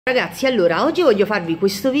Ragazzi, allora oggi voglio farvi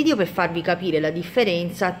questo video per farvi capire la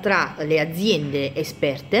differenza tra le aziende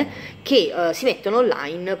esperte che si mettono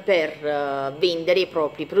online per vendere i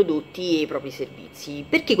propri prodotti e i propri servizi.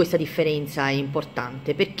 Perché questa differenza è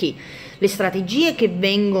importante? Perché le strategie che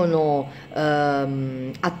vengono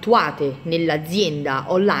attuate nell'azienda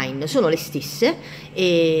online sono le stesse,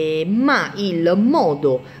 ma il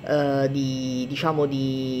modo di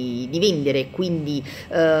vendere, quindi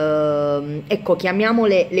ecco,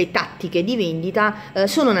 chiamiamole le tattiche di vendita,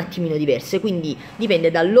 sono un attimino diverse, quindi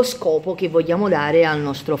dipende dallo scopo che vogliamo dare al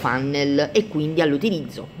nostro funnel e quindi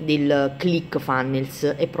all'utilizzo del click funnels,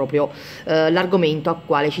 è proprio l'argomento al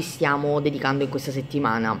quale ci stiamo dedicando in questa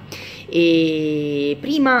settimana. E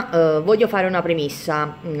prima voglio fare una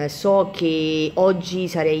premessa. So che oggi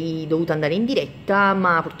sarei dovuta andare in diretta,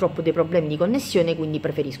 ma purtroppo ho dei problemi di connessione, quindi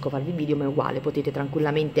preferisco farvi video, ma è uguale, potete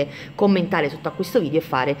tranquillamente commentare sotto a questo video e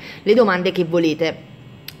fare le domande che volete.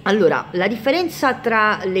 Allora, la differenza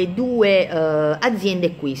tra le due aziende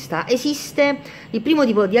è questa. Esiste il primo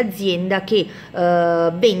tipo di azienda che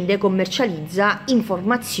vende, commercializza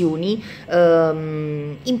informazioni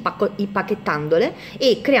impacchettandole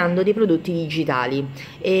e creando dei prodotti digitali.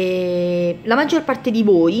 La maggior parte di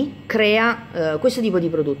voi crea questo tipo di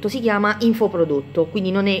prodotto, si chiama infoprodotto, quindi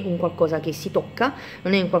non è un qualcosa che si tocca,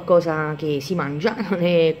 non è un qualcosa che si mangia, non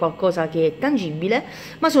è qualcosa che è tangibile,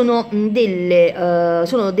 ma sono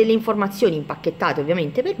delle informazioni impacchettate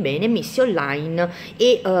ovviamente per bene, messe online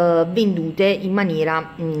e vendute in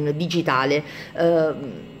maniera digitale.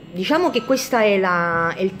 Diciamo che questa è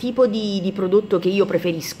il tipo di prodotto che io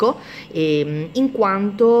preferisco, in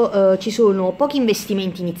quanto ci sono pochi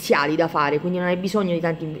investimenti iniziali da fare, quindi non hai bisogno di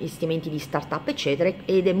tanti investimenti di startup eccetera,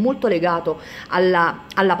 ed è molto legato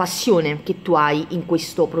alla passione che tu hai in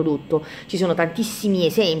questo prodotto. Ci sono tantissimi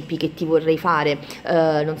esempi che ti vorrei fare,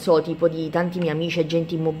 non so, tipo di tanti miei amici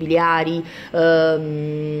agenti immobiliari,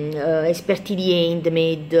 esperti di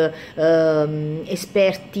handmade,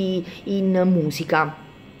 esperti in musica.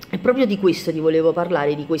 E proprio di questo ti volevo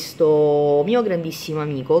parlare, di questo mio grandissimo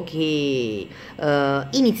amico che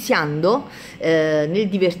iniziando nel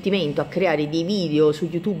divertimento a creare dei video su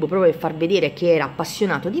YouTube proprio per far vedere che era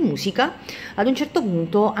appassionato di musica, ad un certo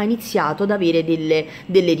punto ha iniziato ad avere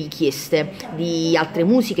delle richieste di altre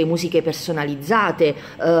musiche personalizzate,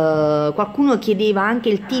 qualcuno chiedeva anche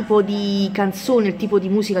il tipo di canzone, il tipo di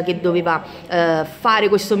musica che doveva fare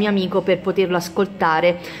questo mio amico per poterlo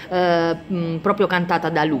ascoltare proprio cantata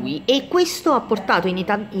da lui. E questo ha portato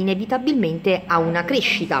inevitabilmente a una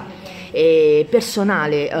crescita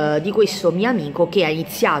personale di questo mio amico, che ha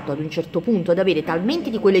iniziato ad un certo punto ad avere talmente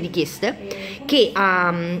di quelle richieste che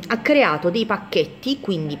ha creato dei pacchetti,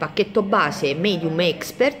 quindi pacchetto base, medium e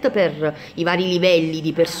expert, per i vari livelli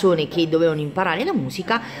di persone che dovevano imparare la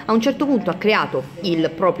musica. A un certo punto ha creato il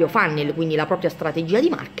proprio funnel, quindi la propria strategia di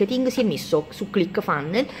marketing, si è messo su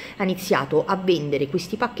ClickFunnels, ha iniziato a vendere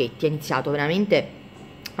questi pacchetti, ha iniziato veramente,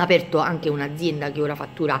 ha aperto anche un'azienda che ora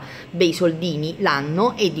fattura bei soldini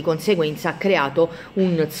l'anno e di conseguenza ha creato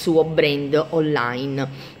un suo brand online.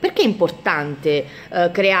 Perché è importante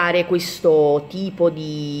creare questo tipo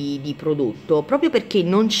di prodotto? Proprio perché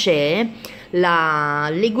non c'è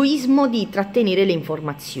l'egoismo di trattenere le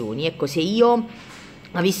informazioni. Ecco, se io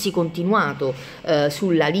avessi continuato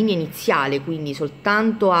sulla linea iniziale, quindi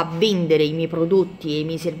soltanto a vendere i miei prodotti e i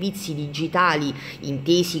miei servizi digitali,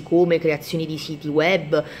 intesi come creazione di siti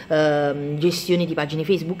web, gestione di pagine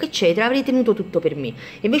Facebook eccetera, avrei tenuto tutto per me.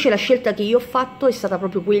 E invece la scelta che io ho fatto è stata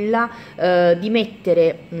proprio quella di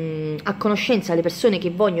mettere a conoscenza le persone che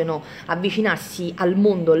vogliono avvicinarsi al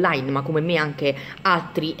mondo online, ma come me anche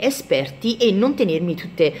altri esperti, e non tenermi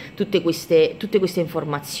tutte queste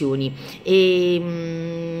informazioni.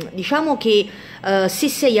 Diciamo che se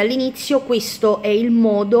sei all'inizio, questo è il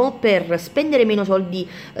modo per spendere meno soldi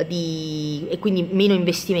e quindi meno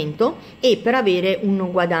investimento, e per avere un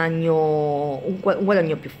guadagno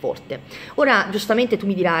più forte. Ora giustamente tu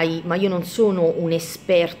mi dirai: ma io non sono un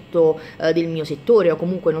esperto del mio settore, o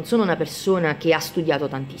comunque non sono una persona che ha studiato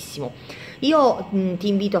tantissimo. Io ti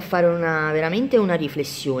invito a fare veramente una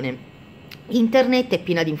riflessione. Internet è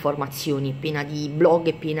piena di informazioni, è piena di blog,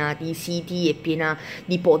 è piena di siti, è piena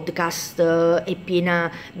di podcast, è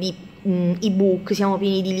piena di ebook, siamo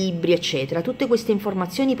pieni di libri eccetera. Tutte queste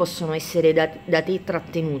informazioni possono essere da te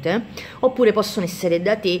trattenute, oppure possono essere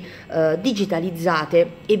da te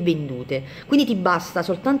digitalizzate e vendute. Quindi ti basta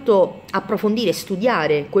soltanto approfondire,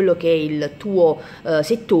 studiare quello che è il tuo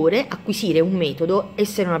settore, acquisire un metodo,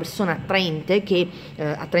 essere una persona attraente, che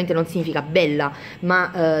attraente non significa bella,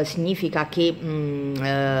 ma significa che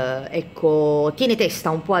ecco, tiene testa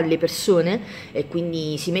un po' alle persone, e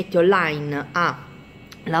quindi si mette online a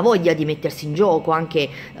la voglia di mettersi in gioco anche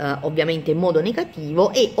ovviamente in modo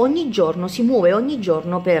negativo, e ogni giorno si muove ogni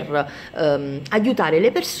giorno per aiutare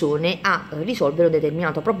le persone a risolvere un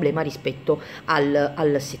determinato problema rispetto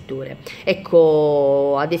al settore.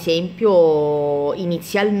 Ecco, ad esempio,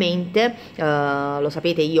 inizialmente lo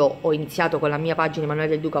sapete, io ho iniziato con la mia pagina Emanuele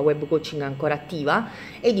Del Duca Web Coaching ancora attiva,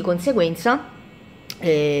 e di conseguenza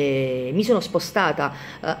mi sono spostata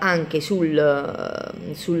anche sul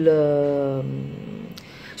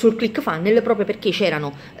ClickFunnels, proprio perché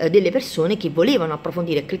c'erano delle persone che volevano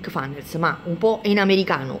approfondire ClickFunnels, ma un po' è in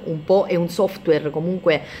americano, un po' è un software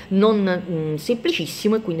comunque non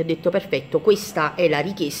semplicissimo, e quindi ho detto perfetto, questa è la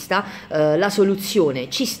richiesta, la soluzione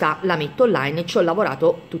ci sta, la metto online, e ci ho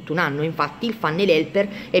lavorato tutto un anno. Infatti il Funnel Helper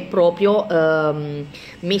è proprio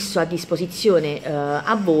messo a disposizione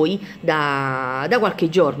a voi da qualche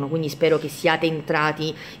giorno, quindi spero che siate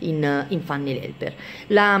entrati in Funnel Helper.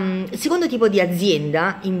 Il secondo tipo di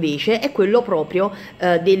azienda invece è quello proprio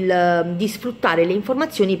di sfruttare le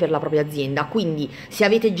informazioni per la propria azienda. Quindi se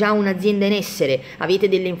avete già un'azienda in essere, avete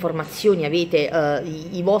delle informazioni, avete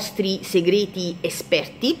i vostri segreti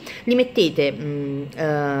esperti, li mettete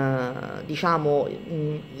diciamo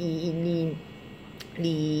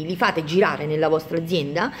li fate girare nella vostra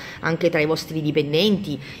azienda, anche tra i vostri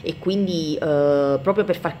dipendenti, e quindi proprio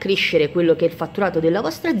per far crescere quello che è il fatturato della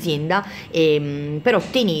vostra azienda, per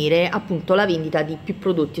ottenere appunto la vendita di più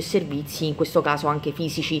prodotti e servizi, in questo caso anche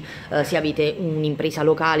fisici, se avete un'impresa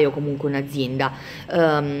locale o comunque un'azienda.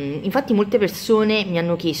 Infatti molte persone mi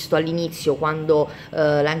hanno chiesto all'inizio, quando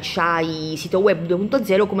lanciai sito web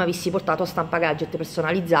 2.0, come avessi portato a Stampa Gadget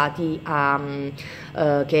Personalizzati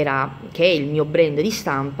che è il mio brand di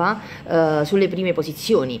stampa, sulle prime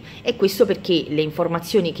posizioni. E questo perché le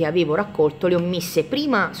informazioni che avevo raccolto le ho messe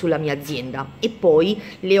prima sulla mia azienda e poi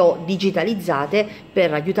le ho digitalizzate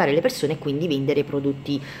per aiutare le persone e quindi vendere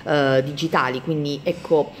prodotti digitali. Quindi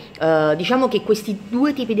ecco, diciamo che questi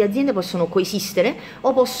due tipi di aziende possono coesistere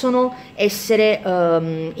o possono essere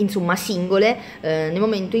insomma singole nel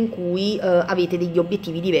momento in cui avete degli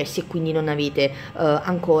obiettivi diversi e quindi non avete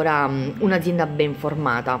ancora un'azienda ben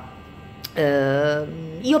formata.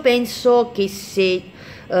 Io penso che se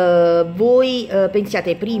voi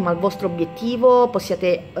pensiate prima al vostro obiettivo,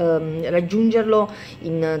 possiate raggiungerlo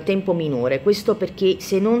in tempo minore. Questo perché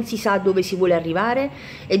se non si sa dove si vuole arrivare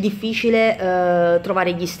è difficile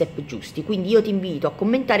trovare gli step giusti. Quindi io ti invito a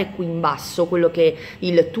commentare qui in basso quello che è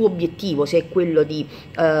il tuo obiettivo, se è quello di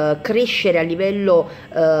crescere a livello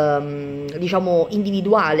diciamo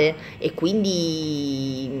individuale e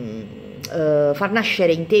quindi far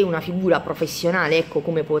nascere in te una figura professionale, ecco,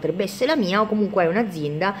 come potrebbe essere la mia, o comunque hai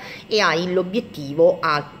un'azienda e hai l'obiettivo,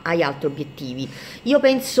 hai altri obiettivi. Io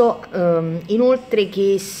penso inoltre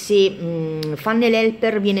che se Funnel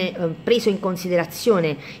Helper viene preso in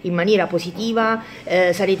considerazione in maniera positiva,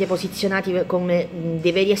 sarete posizionati come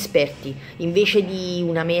dei veri esperti, invece di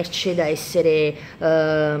una merce da essere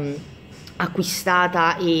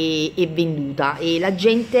acquistata e venduta, e la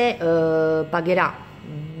gente pagherà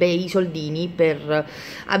bei soldini per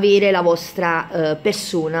avere la vostra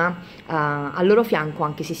persona al loro fianco,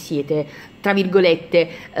 anche se siete tra virgolette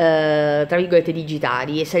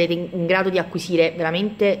digitali, e sarete in grado di acquisire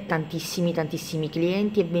veramente tantissimi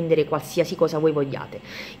clienti e vendere qualsiasi cosa voi vogliate.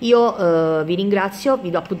 Io vi ringrazio, vi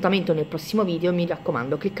do appuntamento nel prossimo video, mi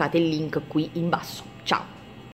raccomando cliccate il link qui in basso. Ciao!